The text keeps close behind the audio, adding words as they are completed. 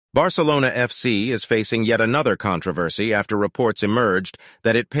Barcelona FC is facing yet another controversy after reports emerged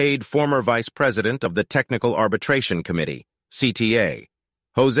that it paid former vice president of the Technical Arbitration Committee, CTA,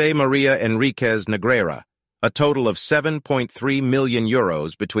 José María Enríquez Negreira, a total of €7.3 million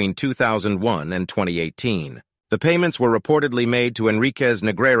between 2001 and 2018. The payments were reportedly made to Enríquez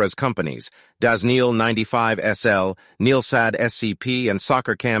Negreira's companies, Dasnil 95 SL, Nilsad SCP, and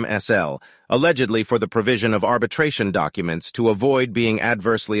Soccercam SL, allegedly for the provision of arbitration documents to avoid being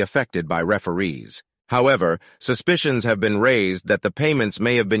adversely affected by referees. However, suspicions have been raised that the payments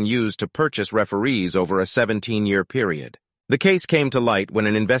may have been used to purchase referees over a 17-year period. The case came to light when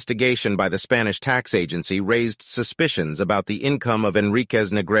an investigation by the Spanish tax agency raised suspicions about the income of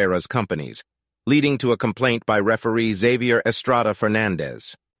Enríquez Negreira's companies, leading to a complaint by referee Xavier Estrada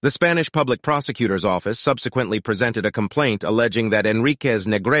Fernández. The Spanish Public Prosecutor's Office subsequently presented a complaint alleging that Enríquez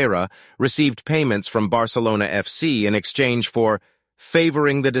Negreira received payments from Barcelona FC in exchange for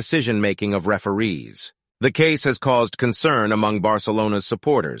favoring the decision-making of referees. The case has caused concern among Barcelona's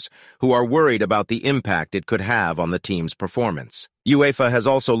supporters, who are worried about the impact it could have on the team's performance. UEFA has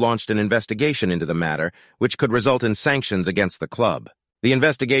also launched an investigation into the matter, which could result in sanctions against the club. The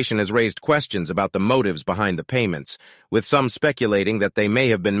investigation has raised questions about the motives behind the payments, with some speculating that they may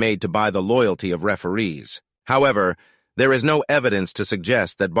have been made to buy the loyalty of referees. However, there is no evidence to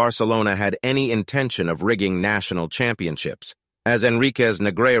suggest that Barcelona had any intention of rigging national championships, as Enríquez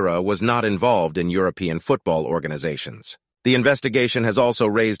Negreira was not involved in European football organizations. The investigation has also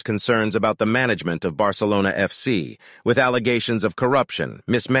raised concerns about the management of Barcelona FC, with allegations of corruption,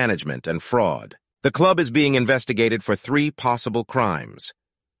 mismanagement, and fraud. The club is being investigated for 3 possible crimes: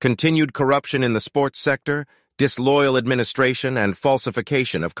 continued corruption in the sports sector, disloyal administration, and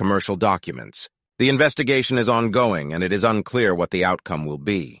falsification of commercial documents. The investigation is ongoing, and it is unclear what the outcome will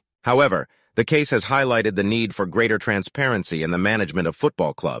be. However, the case has highlighted the need for greater transparency in the management of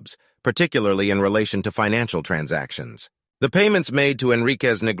football clubs, particularly in relation to financial transactions. The payments made to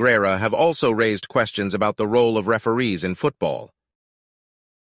Enríquez Negreira have also raised questions about the role of referees in football.